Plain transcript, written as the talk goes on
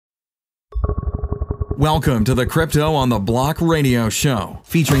Welcome to the Crypto on the Block radio show,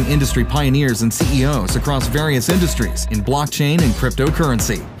 featuring industry pioneers and CEOs across various industries in blockchain and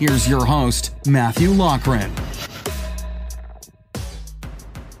cryptocurrency. Here's your host, Matthew Loughran.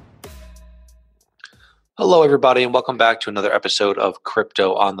 Hello, everybody, and welcome back to another episode of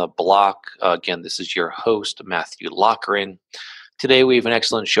Crypto on the Block. Again, this is your host, Matthew Loughran. Today, we have an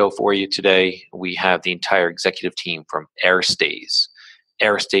excellent show for you. Today, we have the entire executive team from Airstayz.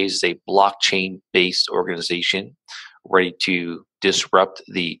 Airstayz is a blockchain-based organization ready to disrupt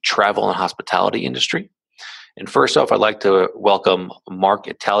the travel and hospitality industry. And first off, I'd like to welcome Mark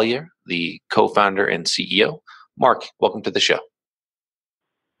Italia, the co-founder and CEO. Mark, welcome to the show.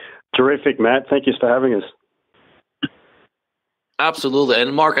 Terrific, Matt. Thank you for having us. Absolutely.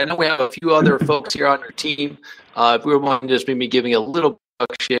 And Mark, I know we have a few other folks here on your team. If we were wanting to just maybe giving a little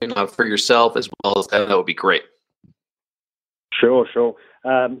introduction for yourself as well as that would be great. Sure.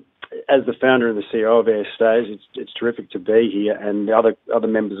 As the founder and the CEO of Airstayz, it's terrific to be here, and the other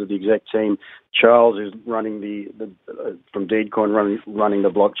members of the exec team, Charles, who's running from Deedcoin, running the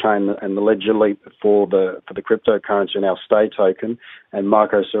blockchain and the ledger leap for the cryptocurrency and our Stay token, and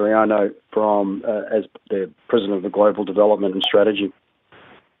Marco Soriano as the president of the global development and strategy,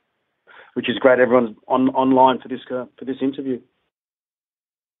 which is great. Everyone's online for this interview.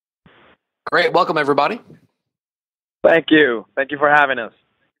 Great, welcome everybody. Thank you for having us.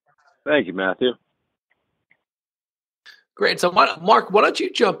 Thank you, Matthew. Great. So, Mark, why don't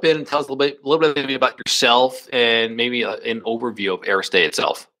you jump in and tell us a little bit maybe about yourself and maybe an overview of Airstayz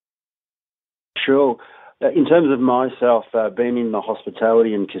itself? Sure. In terms of myself, been in the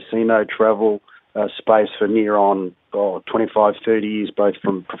hospitality and casino travel space for near on 25, 30 years, both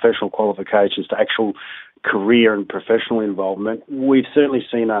from professional qualifications to actual career and professional involvement. We've certainly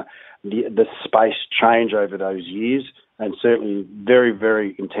seen the space change over those years, and certainly very,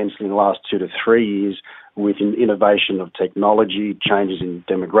 very intensely in the last 2 to 3 years with innovation of technology, changes in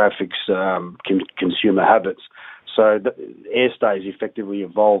demographics, consumer habits. So Airstayz effectively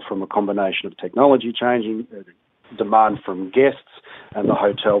evolved from a combination of technology changing, demand from guests, and the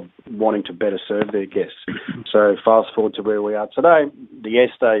hotel wanting to better serve their guests. So fast forward to where we are today, the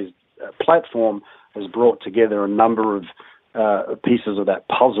Airstayz platform has brought together a number of pieces of that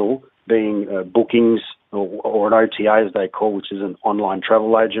puzzle, being bookings or an OTA, as they call, which is an online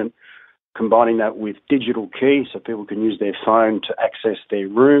travel agent, combining that with digital key so people can use their phone to access their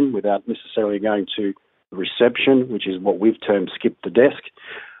room without necessarily going to the reception, which is what we've termed skip the desk.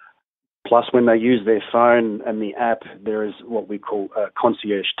 Plus, when they use their phone and the app, there is what we call a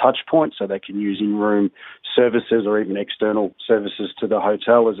concierge touch point, so they can use in-room services or even external services to the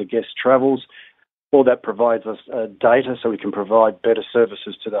hotel as a guest travels. All that provides us data so we can provide better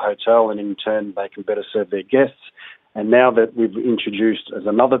services to the hotel, and in turn they can better serve their guests. And now that we've introduced as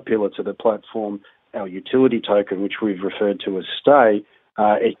another pillar to the platform our utility token, which we've referred to as Stay,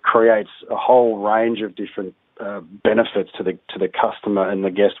 it creates a whole range of different benefits to the customer and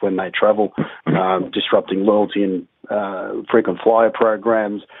the guest when they travel, disrupting loyalty and frequent flyer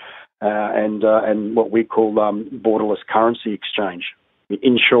programs, and what we call borderless currency exchange.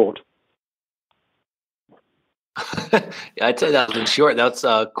 In short. Yeah, I'd say that was in short. That's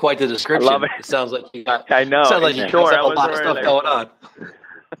quite the description. I love it. It sounds like you got. I know. Sounds like you sure, got a lot of stuff going on.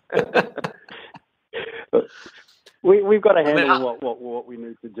 We've got to handle what we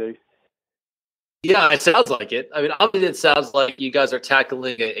need to do. Yeah, it sounds like it. I mean, obviously, it sounds like you guys are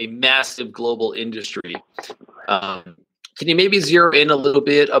tackling a massive global industry. Can you maybe zero in a little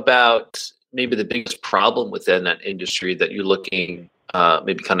bit about maybe the biggest problem within that industry that you're looking?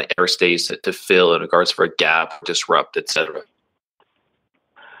 Maybe kind of Airstayz to fill in regards for a gap, disrupt, etc.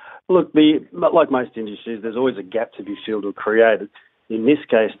 Look, like most industries, there's always a gap to be filled or created. In this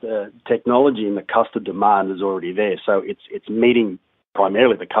case, technology and the customer demand is already there, so it's meeting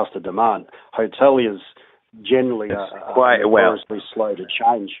primarily the customer demand. Hoteliers generally are notoriously slow to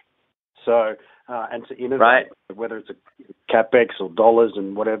change, so and to innovate, right, whether it's a CapEx or dollars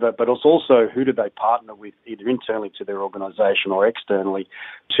and whatever, but it's also who do they partner with, either internally to their organisation or externally,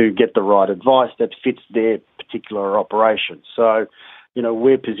 to get the right advice that fits their particular operation. So,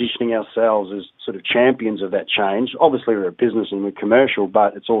 we're positioning ourselves as sort of champions of that change. Obviously, we're a business and we're commercial,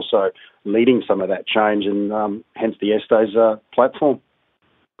 but it's also leading some of that change, and hence the Airstayz platform.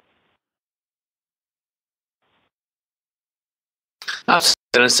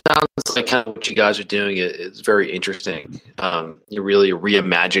 And it sounds like kind of what you guys are doing is very interesting. You're really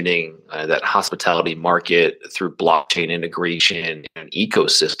reimagining that hospitality market through blockchain integration and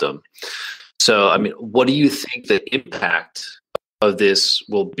ecosystem. So, I mean, what do you think the impact of this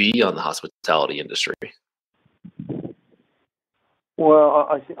will be on the hospitality industry?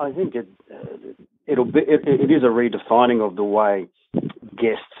 Well, I think it is a redefining of the way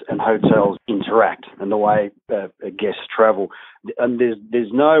guests and hotels interact and the way guests travel. And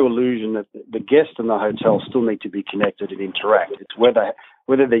there's no illusion that the guest and the hotel still need to be connected and interact. It's whether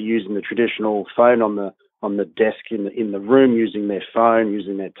they're using the traditional phone on the desk in the room, using their phone,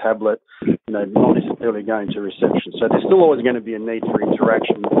 using their tablet, not necessarily going to reception. So there's still always going to be a need for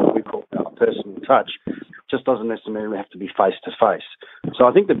interaction, what we call personal touch. Just doesn't necessarily have to be face to face. So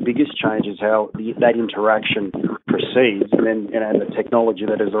I think the biggest change is how that interaction proceeds, and then the technology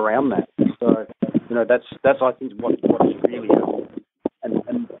that is around that. So that's I think what's really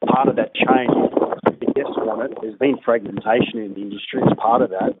and part of that change. Yes, on it. There's been fragmentation in the industry as part of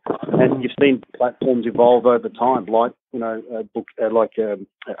that, and you've seen platforms evolve over time, like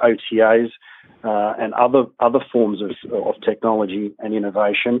OTAs and other forms of technology and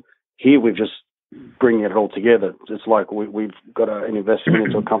innovation. Here we've just bringing it all together. It's like we've got an investment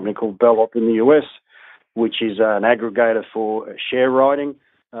into a company called Bellhop in the US, which is an aggregator for share riding.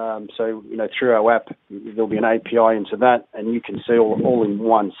 So through our app, there'll be an API into that, and you can see all in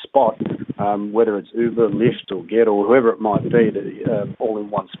one spot, whether it's Uber, Lyft, or Get, or whoever it might be, all in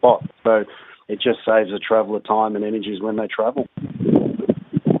one spot. So it just saves the traveller time and energies when they travel.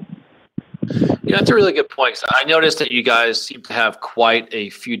 Yeah, that's a really good point. So I noticed that you guys seem to have quite a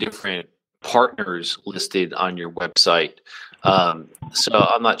few different partners listed on your website. So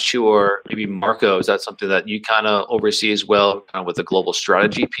I'm not sure, maybe Marco, is that something that you kind of oversee as well, kind of with the global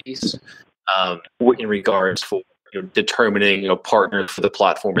strategy piece in regards for determining partners for the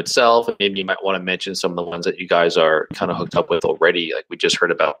platform itself? And maybe you might want to mention some of the ones that you guys are kind of hooked up with already, like we just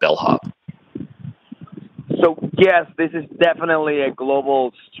heard about Bellhop. So yes, this is definitely a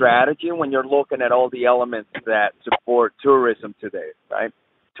global strategy when you're looking at all the elements that support tourism today, right?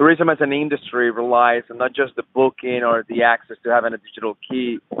 Tourism as an industry relies on not just the booking or the access to having a digital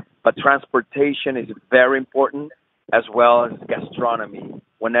key, but transportation is very important, as well as gastronomy.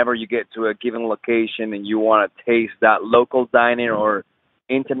 Whenever you get to a given location and you want to taste that local dining or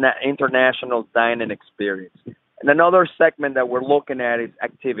international dining experience. And another segment that we're looking at is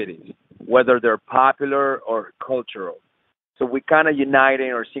activities, whether they're popular or cultural. So we kind of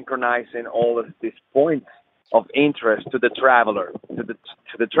uniting or synchronizing all of these points of interest to the traveler, to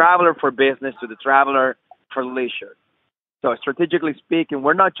the traveler for business, to the traveler for leisure. So strategically speaking,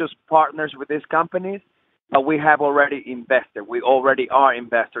 we're not just partners with these companies, but we have already invested. We already are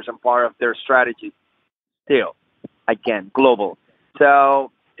investors and part of their strategy still, again, global.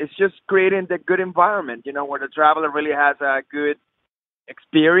 So it's just creating the good environment, where the traveler really has a good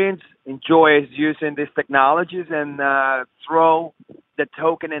experience, enjoys using these technologies, and throw the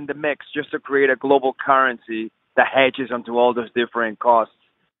token in the mix just to create a global currency that hedges onto all those different costs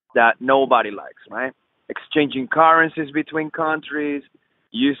that nobody likes, right? Exchanging currencies between countries,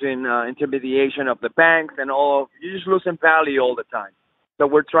 using intermediation of the banks, and you're just losing value all the time. So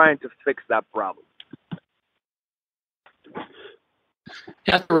we're trying to fix that problem.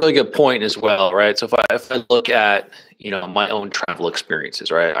 Yeah, that's a really good point as well, right? So if I look at my own travel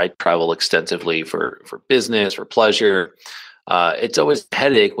experiences, right? I travel extensively for business, for pleasure. It's always a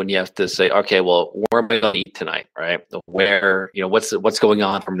headache when you have to say, okay, well, where am I going to eat tonight, right? Where, what's going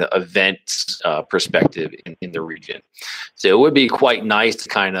on from the events perspective in the region. So it would be quite nice to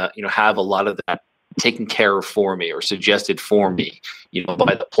kind of have a lot of that taken care of for me or suggested for me,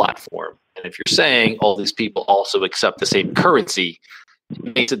 by the platform. And if you're saying all these people also accept the same currency,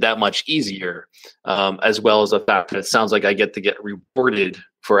 it makes it that much easier, as well as the fact that it sounds like I get to get rewarded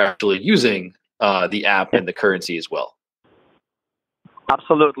for actually using the app and the currency as well.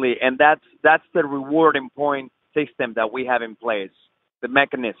 Absolutely, and that's the rewarding point system that we have in place, the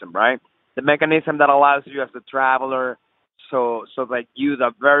mechanism, right? The mechanism that allows you as a traveler, so that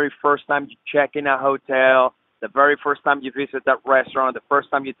the very first time you check in a hotel, the very first time you visit that restaurant, the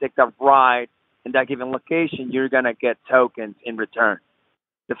first time you take that ride in that given location, you're going to get tokens in return.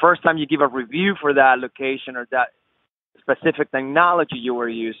 The first time you give a review for that location or that specific technology you were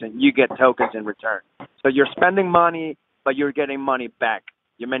using, you get tokens in return. So you're spending money, but you're getting money back.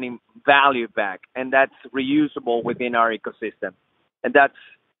 You're getting value back, and that's reusable within our ecosystem. And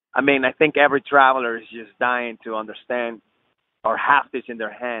I think every traveler is just dying to understand or have this in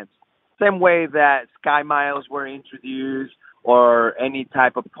their hands. Same way that Sky Miles were introduced or any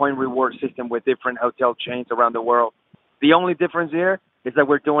type of point reward system with different hotel chains around the world. The only difference here is that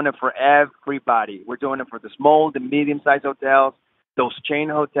we're doing it for everybody. We're doing it for the small, the medium-sized hotels, those chain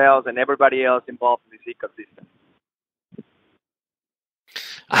hotels, and everybody else involved in this ecosystem.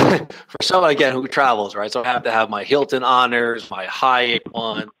 For someone, again, who travels, right? So I have to have my Hilton Honors, my Hyatt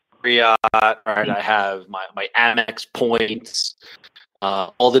one, Marriott, right? I have my Amex points,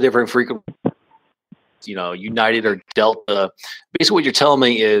 all the different frequent United or Delta. Basically, what you're telling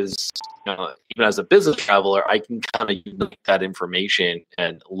me is, even as a business traveler, I can kind of use that information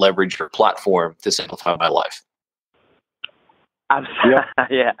and leverage your platform to simplify my life. Absolutely.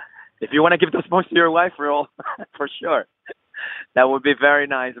 Yeah. If you want to give this most of your life, for sure. That would be very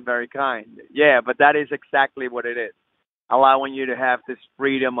nice and very kind. Yeah, but that is exactly what it is. Allowing you to have this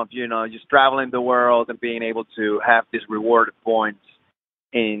freedom of, just traveling the world and being able to have these reward points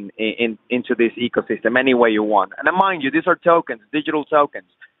into this ecosystem any way you want. And mind you, these are tokens, digital tokens.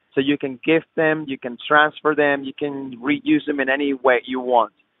 So you can gift them, you can transfer them, you can reuse them in any way you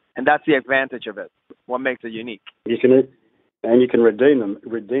want. And that's the advantage of it, what makes it unique. You can redeem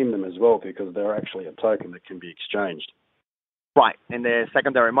them as well, because they're actually a token that can be exchanged. Right, in the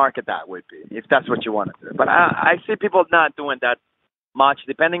secondary market that would be, if that's what you want to do. But I see people not doing that much,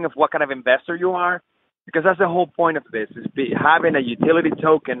 depending on what kind of investor you are, because that's the whole point of this, is having a utility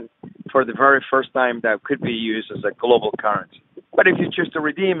token for the very first time that could be used as a global currency. But if you choose to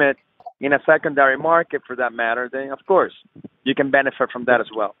redeem it in a secondary market, for that matter, then of course you can benefit from that as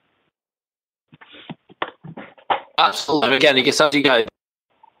well. Absolutely. Again, you guys,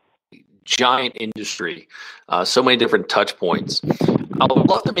 giant industry, so many different touch points. I would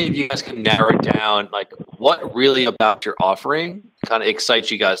love to maybe you guys can narrow it down, like what really about your offering kind of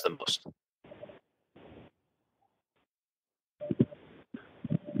excites you guys the most.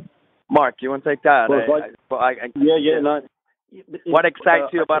 Mark, you want to take that? What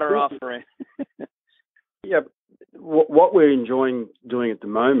excites you about our offering? Yeah, what we're enjoying doing at the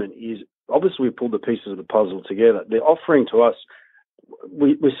moment is, obviously we pulled the pieces of the puzzle together. The offering to us,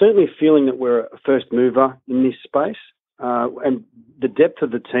 we're certainly feeling that we're a first mover in this space, and the depth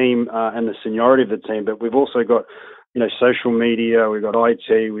of the team and the seniority of the team. But we've also got, social media, we've got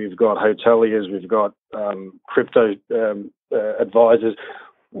IT, we've got hoteliers, we've got crypto advisors.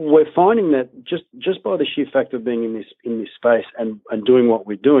 We're finding that just by the sheer fact of being in this space and doing what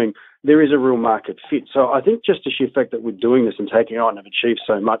we're doing, there is a real market fit. So I think just the sheer fact that we're doing this and taking on and have achieved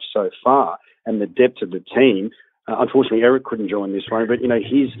so much so far, and the depth of the team. Unfortunately, Eric couldn't join this one, but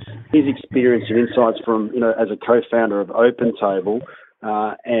his experience and insights from as a co-founder of OpenTable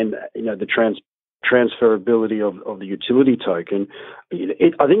and the transferability of the utility token.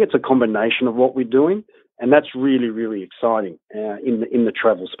 I think it's a combination of what we're doing. And that's really, really exciting in the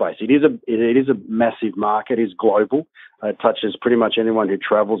travel space. It is a massive market. It is global. It touches pretty much anyone who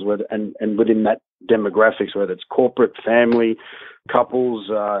travels with, and within that demographics, whether it's corporate, family, couples,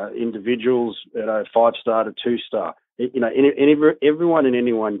 individuals, 5-star to 2-star. Everyone and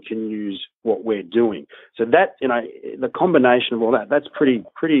anyone can use what we're doing. So that the combination of all that's pretty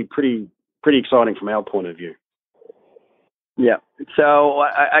exciting from our point of view. Yeah. So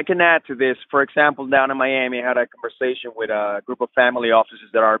I can add to this. For example, down in Miami, I had a conversation with a group of family offices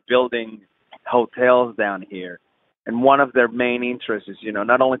that are building hotels down here. And one of their main interests is,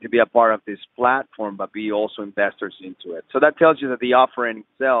 not only to be a part of this platform, but be also investors into it. So that tells you that the offering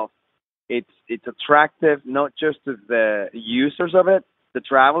itself, it's attractive, not just to the users of it, the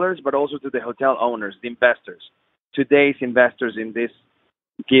travelers, but also to the hotel owners, the investors, today's investors in this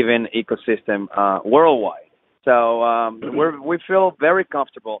given ecosystem worldwide. So we feel very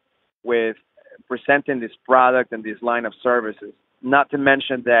comfortable with presenting this product and this line of services, not to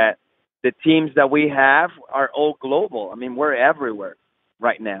mention that the teams that we have are all global. I mean, we're everywhere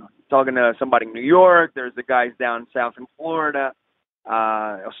right now. Talking to somebody in New York, there's the guys down south in Florida,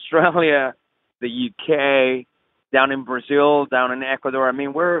 Australia, the UK, down in Brazil, down in Ecuador. I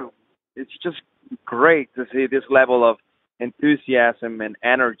mean, it's just great to see this level of enthusiasm and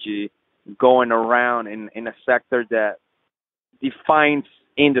energy going around in a sector that defines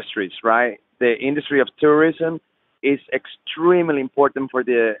industries, right? The industry of tourism is extremely important for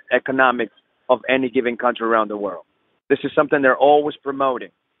the economics of any given country around the world. This is something they're always promoting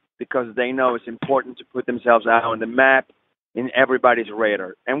because they know it's important to put themselves out on the map in everybody's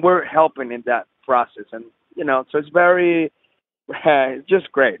radar. And we're helping in that process. And, so it's it's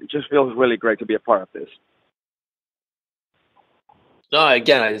just great. It just feels really great to be a part of this. No,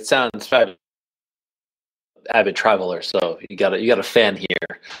 again, it sounds fabulous. Avid traveler, so you got a fan here.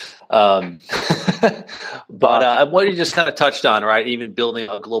 But what you just kind of touched on, right? Even building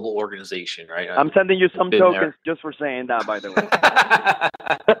a global organization, right? I'm sending you some tokens just for saying that, by the way.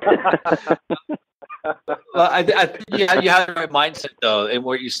 Well, I think you have the right mindset, though, and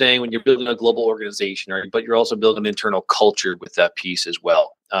what you're saying when you're building a global organization, right? But you're also building an internal culture with that piece as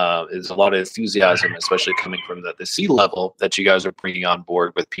well. There's a lot of enthusiasm, especially coming from the C level, that you guys are bringing on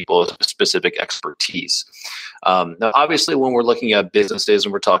board with people with specific expertise. Now, obviously, when we're looking at businesses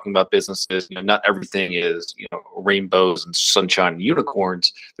and we're talking about businesses, not everything is rainbows and sunshine and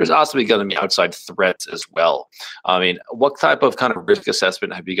unicorns. There's also going to be outside threats as well. I mean, what type of kind of risk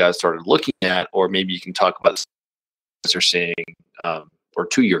assessment have you guys started looking at, or maybe you can talk about this you're seeing, or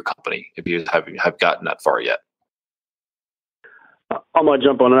to your company, if you have gotten that far yet? I might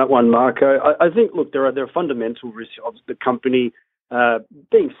jump on that one, Marco. I think, look, there are fundamental risks of the company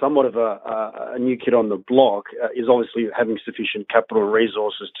being somewhat of a new kid on the block. Is obviously having sufficient capital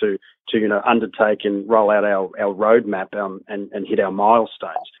resources to undertake and roll out our roadmap and hit our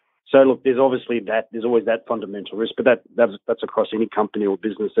milestones. So look, there's always that fundamental risk, but that's across any company or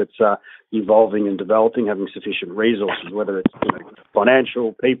business that's evolving and developing, having sufficient resources, whether it's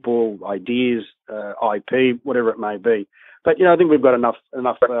financial, people, ideas, IP, whatever it may be. But I think we've got enough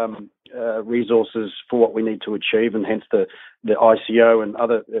resources for what we need to achieve, and hence the ICO and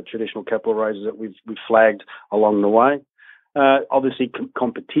other traditional capital raises that we've flagged along the way. Obviously,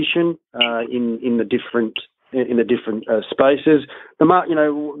 competition in the different spaces.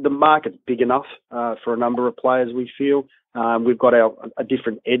 The market's big enough for a number of players. We feel we've got our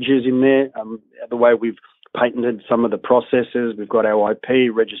different edges in there. The way we've patented some of the processes, we've got our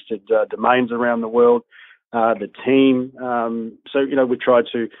IP registered domains around the world. The team. So we try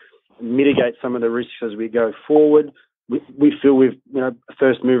to mitigate some of the risks as we go forward. We feel we've a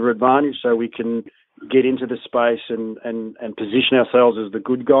first mover advantage, so we can get into the space and position ourselves as the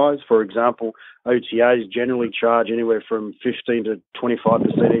good guys. For example, OTAs generally charge anywhere from 15 to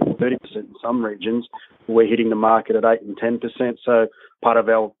 25%, even 30% in some regions. We're hitting the market at 8 and 10%. So part of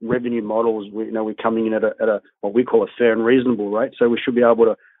our revenue model is we're coming in at a what we call a fair and reasonable rate. So we should be able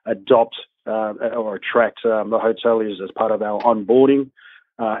to adopt or attract the hoteliers as part of our onboarding.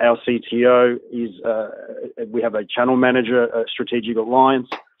 Our CTO is we have a channel manager, a strategic alliance.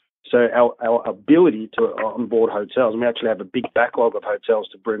 So our ability to onboard hotels, and we actually have a big backlog of hotels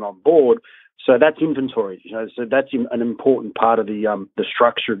to bring on board. So that's inventory. So that's an important part of the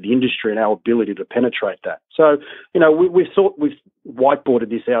structure of the industry and our ability to penetrate that. So we've whiteboarded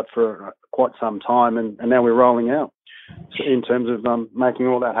this out for quite some time, and now we're rolling out in terms of making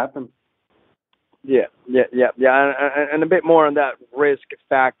all that happen. Yeah. And a bit more on that risk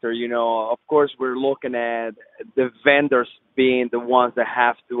factor, of course, we're looking at the vendors being the ones that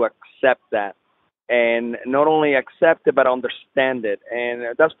have to accept that, and not only accept it, but understand it.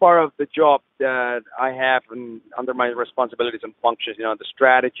 And that's part of the job that I have under my responsibilities and functions, the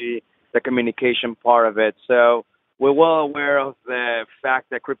strategy, the communication part of it. So we're well aware of the fact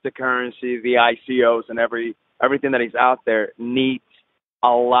that cryptocurrency, the ICOs, and everything that is out there needs a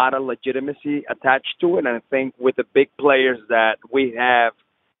lot of legitimacy attached to it. And I think with the big players that we have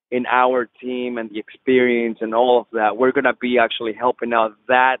in our team and the experience and all of that, we're going to be actually helping out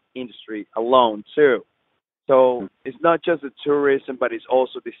that industry alone too. So it's not just the tourism, but it's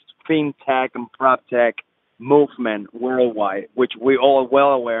also this fintech and proptech movement worldwide, which we all are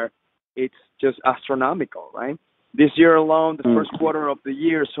well aware. It's just astronomical, right? This year alone, the first quarter of the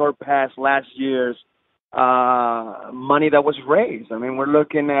year surpassed last year's money that was raised. I mean, we're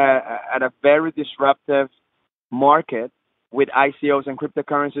looking at a very disruptive market with ICOs and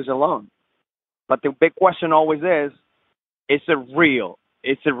cryptocurrencies alone. But the big question always is it real?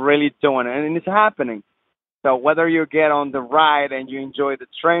 Is it really doing it? And it's happening. So whether you get on the ride and you enjoy the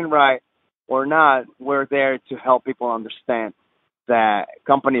train ride or not, we're there to help people understand that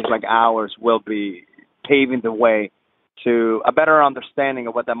companies like ours will be paving the way to a better understanding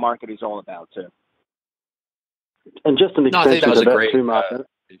of what that market is all about too. And just an extension to that too, Marco.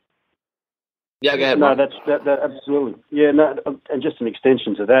 Yeah, go ahead. No, that's absolutely. Yeah, no, and just an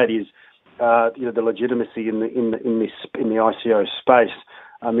extension to that is, the legitimacy in the ICO space.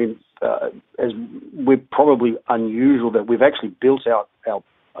 I mean, as we're probably unusual that we've actually built out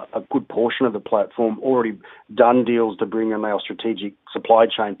a good portion of the platform, already done deals to bring in our strategic supply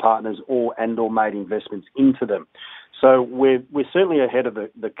chain partners, or made investments into them. So we're certainly ahead of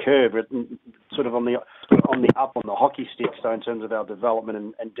the curve, sort of on the hockey stick. So in terms of our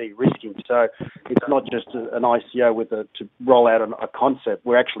development and de-risking, so it's not just an ICO to roll out a concept.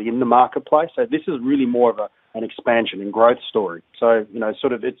 We're actually in the marketplace. So this is really more of an expansion and growth story. So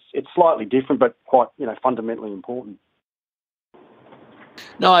sort of it's slightly different, but quite fundamentally important.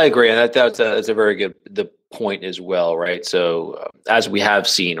 No, I agree, and that's a very good point as well, right? So as we have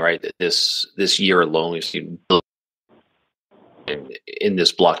seen, right, this year alone, we've seen in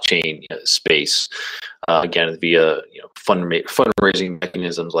this blockchain space, again via fundraising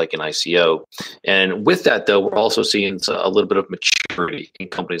mechanisms like an ICO. And with that, though, we're also seeing a little bit of maturity in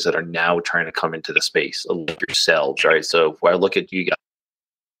companies that are now trying to come into the space, like yourselves, right? So if I look at you guys,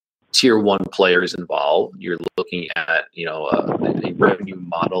 tier one players involved, you're looking at a revenue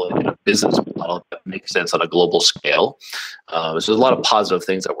model and a business model that makes sense on a global scale. So there's a lot of positive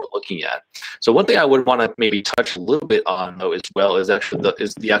things that we're looking at. So one thing I would want to maybe touch a little bit on, though, as well, is actually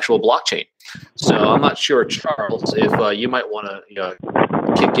the actual blockchain. So I'm not sure, Charles, if you might want to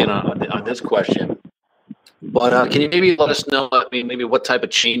kick in on this question. But can you maybe let us know, maybe what type of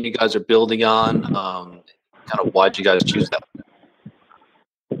chain you guys are building on? Kind of why'd you guys choose that?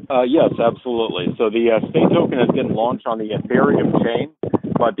 Yes, absolutely. So the state token has been launched on the Ethereum chain,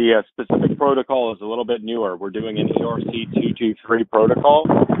 but the specific protocol is a little bit newer. We're doing an ERC-223 protocol,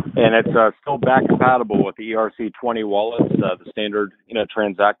 and it's still back compatible with the ERC-20 wallets, the standard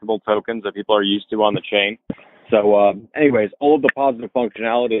transactable tokens that people are used to on the chain. So anyways, all of the positive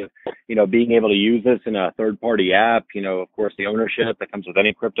functionality of being able to use this in a third-party app, of course, the ownership that comes with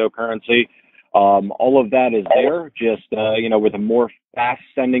any cryptocurrency, all of that is there, just, with a more fast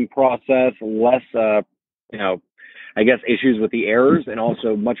sending process, less, I guess, issues with the errors, and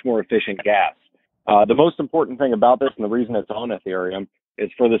also much more efficient gas. The most important thing about this, and the reason it's on Ethereum, is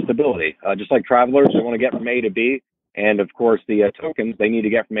for the stability. Just like travelers, they want to get from A to B, and of course, the tokens, they need to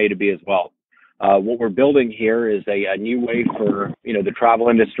get from A to B as well. What we're building here is a new way for, the travel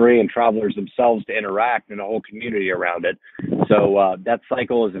industry and travelers themselves to interact, and a whole community around it. So that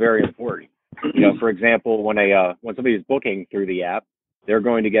cycle is very important. For example, when somebody is booking through the app, they're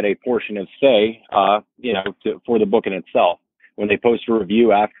going to get a portion of stay, for the booking itself. When they post a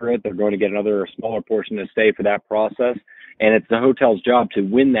review after it, they're going to get another smaller portion of stay for that process. And it's the hotel's job to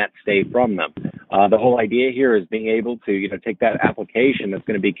win that stay from them. The whole idea here is being able to, take that application that's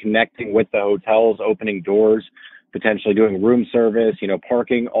going to be connecting with the hotels, opening doors, potentially doing room service,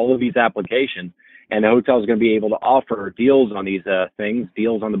 parking, all of these applications. And the hotel is going to be able to offer deals on these things,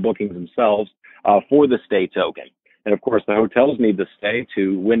 deals on the bookings themselves for the stay token. And of course, the hotels need the stay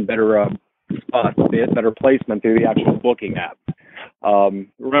to win better spots, better placement through the actual booking app.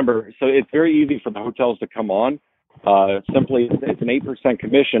 Remember, so it's very easy for the hotels to come on. Simply, it's an 8%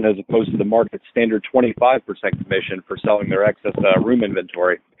 commission as opposed to the market standard 25% commission for selling their excess room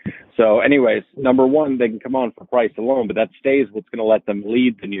inventory. So anyways, number one, they can come on for price alone, but that stays what's going to let them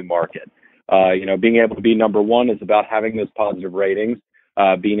lead the new market. Being able to be number one is about having those positive ratings,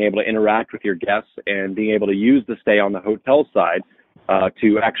 being able to interact with your guests, and being able to use the stay on the hotel side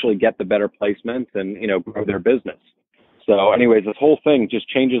to actually get the better placements and, grow their business. So anyways, this whole thing just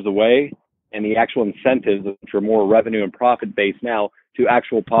changes the way and the actual incentives, which are more revenue and profit based now, to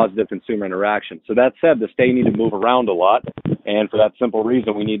actual positive consumer interaction. So that said, the stay need to move around a lot. And for that simple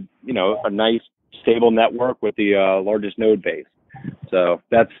reason, we need, a nice, stable network with the largest node base. So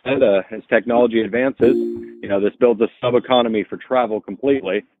that said, as technology advances, this builds a sub-economy for travel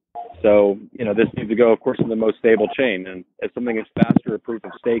completely. So, this needs to go, of course, in the most stable chain. And if something is faster, a proof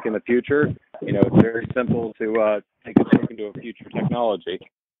of stake in the future, it's very simple to take a token to a future technology.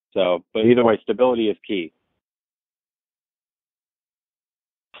 So, but either way, stability is key.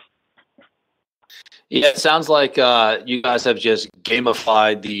 Yeah, it sounds like you guys have just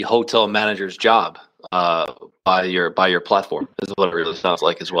gamified the hotel manager's job by your platform. Is what it really sounds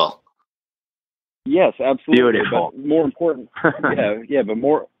like as well. Yes, absolutely. Beautiful. But more important, but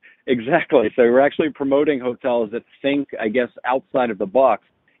more exactly. So we're actually promoting hotels that think, I guess, outside of the box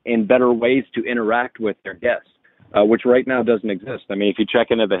in better ways to interact with their guests, which right now doesn't exist. I mean, if you check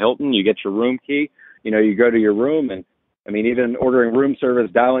into the Hilton, you get your room key. You go to your room, and even ordering room service,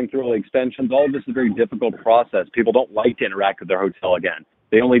 dialing through all the extensions, all of this is a very difficult process. People don't like to interact with their hotel again.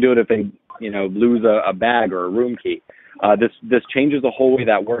 They only do it if they, lose a bag or a room key. This changes the whole way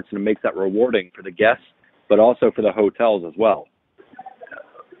that works, and it makes that rewarding for the guests, but also for the hotels as well.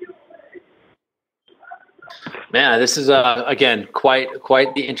 Man, this is again quite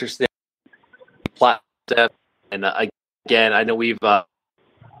the interesting platform. And again, I know we've the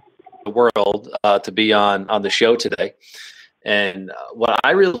world to be on the show today. And what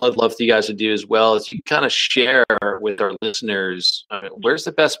I really love for you guys to do as well is you kind of share with our listeners where's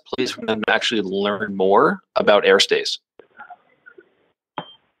the best place for them to actually learn more about Airstayz.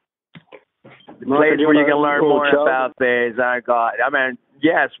 The place where you can learn more about this.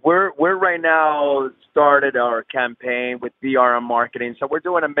 Yes, we're right now started our campaign with PR and marketing. So we're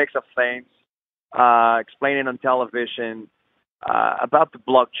doing a mix of things, explaining on television about the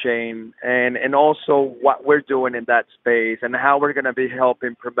blockchain and also what we're doing in that space and how we're going to be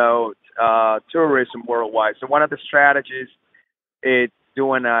helping promote tourism worldwide. So one of the strategies it's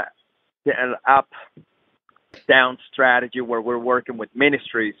doing an up-down strategy where we're working with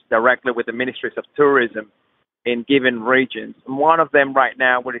ministries, directly with the ministries of tourism in given regions. And one of them right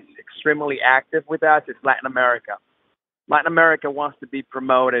now, what is extremely active with us, is Latin America. Latin America wants to be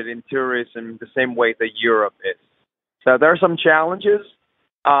promoted in tourism the same way that Europe is. So there are some challenges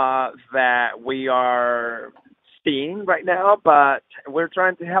that we are seeing right now, but we're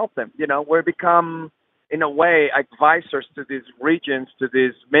trying to help them. You know, we've become, in a way, advisors to these regions, to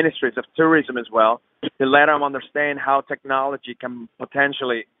these ministries of tourism as well, to let them understand how technology can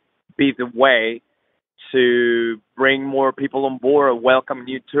potentially be the way to bring more people on board or welcome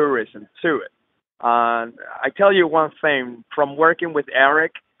new tourism to it. I tell you one thing, from working with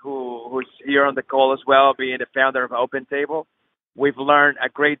Eric, who's here on the call as well, being the founder of OpenTable, we've learned a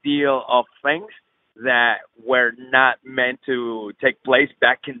great deal of things that were not meant to take place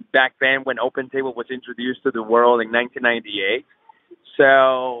back then when OpenTable was introduced to the world in 1998.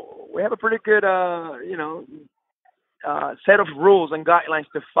 So we have a pretty good, set of rules and guidelines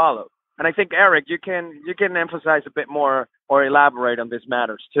to follow. And I think, Eric, you can emphasize a bit more or elaborate on these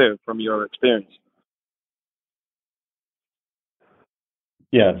matters too, from your experience.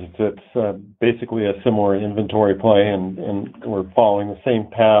 Yeah, it's basically a similar inventory play, and we're following the same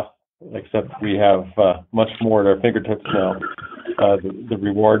path, except we have much more at our fingertips now. The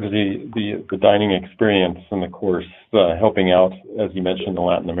rewards, the dining experience, and of course, helping out, as you mentioned, in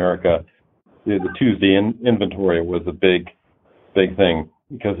Latin America. The Tuesday inventory was a big thing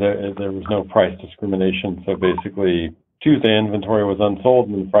because there was no price discrimination. So basically, Tuesday inventory was unsold,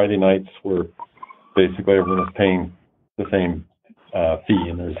 and Friday nights were basically everyone was paying the same fee.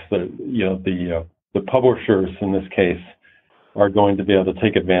 And there's the publishers in this case are going to be able to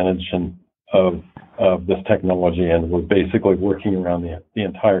take advantage of this technology, and we're basically working around the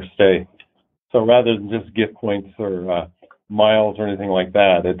entire stay. So rather than just gift points or miles or anything like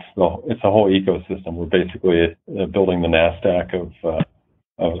that, it's a whole ecosystem. We're basically building the NASDAQ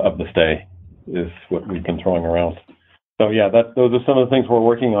of the stay is what we've been throwing around. So yeah, those are some of the things we're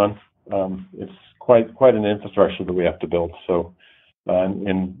working on. It's quite an infrastructure that we have to build. So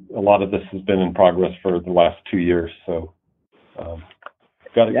and a lot of this has been in progress for the last 2 years. So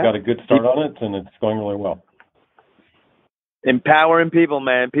got a good start on it, and it's going really well. Empowering people,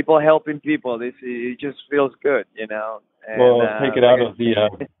 man. People helping people. It just feels good, you know. And, well, take it out of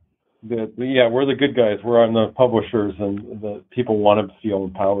we're the good guys. We're on the publishers, and the people want to feel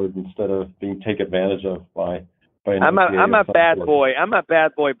empowered instead of being taken advantage of by I'm a bad boy. I'm a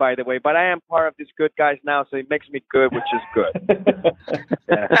bad boy, by the way, but I am part of these good guys now, so it makes me good, which is good.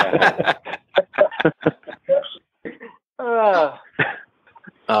 Oh,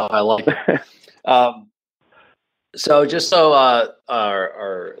 I like it. So just so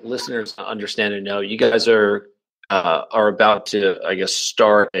our listeners understand and know, you guys are about to, I guess,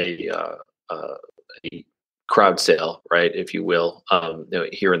 start a crowd sale, right, if you will,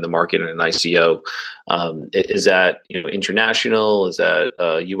 here in the market in an ICO. Is that international? Is that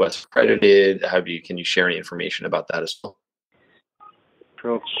U.S. accredited? Can you share any information about that as well?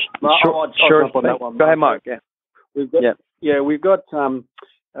 Sure. Sure. On that one, go ahead, Mark. Yeah. We've got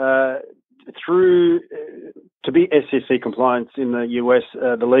through to be SEC compliant in the US,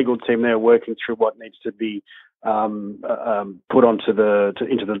 the legal team there are working through what needs to be put onto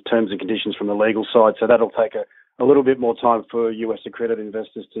into the terms and conditions from the legal side. So that'll take a little bit more time for US accredited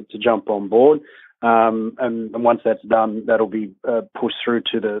investors to jump on board. And once that's done, that'll be pushed through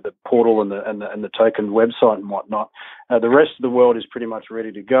to the portal and the token website and whatnot. The rest of the world is pretty much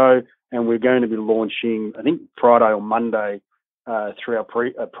ready to go, and we're going to be launching, I think, Friday or Monday through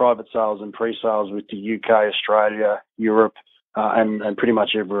our private sales and pre-sales with the UK, Australia, Europe, and pretty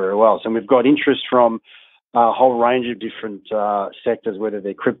much everywhere else. And we've got interest from a whole range of different sectors, whether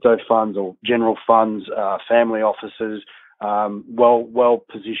they're crypto funds or general funds, family offices, well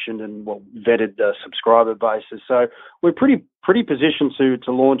positioned and well vetted subscriber bases. So we're pretty positioned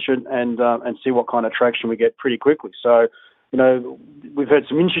to launch it and see what kind of traction we get pretty quickly. So, we've heard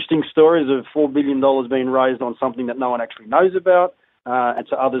some interesting stories of $4 billion being raised on something that no one actually knows about, and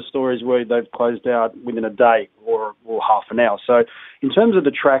to other stories where they've closed out within a day or half an hour. So in terms of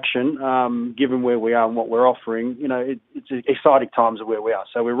the traction, given where we are and what we're offering, it's exciting times of where we are.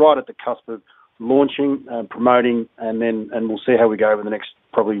 So we're right at the cusp of launching, promoting, and we'll see how we go over the next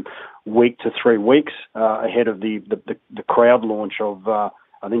probably week to 3 weeks ahead of the crowd launch of, I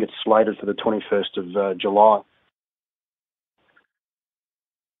think it's slated for the 21st of July.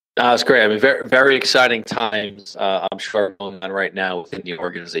 That's great. I mean, very, very exciting times, I'm sure, going on right now within the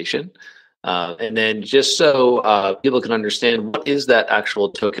organization. And then just so people can understand, what is that actual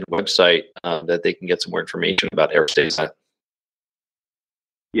token website that they can get some more information about Airstayz?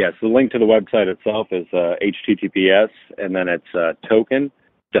 Yes, the link to the website itself is HTTPS, and then it's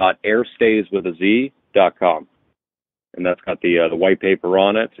token.airstayz.com. And that's got the white paper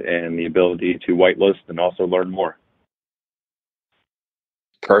on it and the ability to whitelist and also learn more.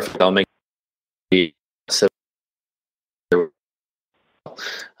 Perfect. I'll make the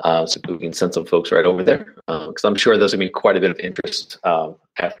so we can send some folks right over there, because I'm sure there's going to be quite a bit of interest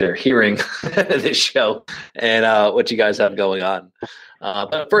after hearing this show and what you guys have going on.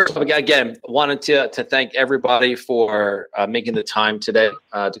 But first, again, wanted to thank everybody for making the time today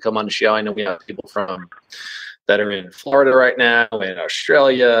to come on the show. I know we have people that are in Florida right now, in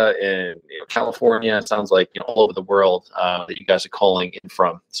Australia, in California. It sounds like all over the world that you guys are calling in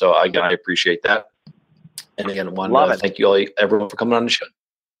from. So again, I appreciate that. And again, I want to thank you all, everyone, for coming on the show.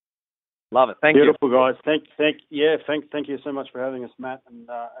 Love it. Thank Beautiful, you. Guys. Thank you so much for having us, Matt, and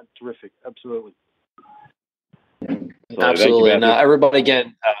terrific. Absolutely. Absolutely. And everybody,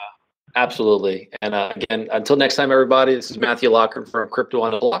 again, absolutely. And again, until next time, everybody, this is Matthew Locker from Crypto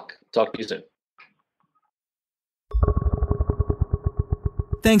on the Block. Talk to you soon.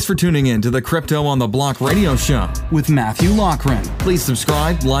 Thanks for tuning in to the Crypto on the Block radio show with Matthew Lochran. Please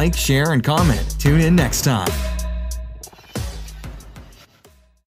subscribe, like, share, and comment. Tune in next time.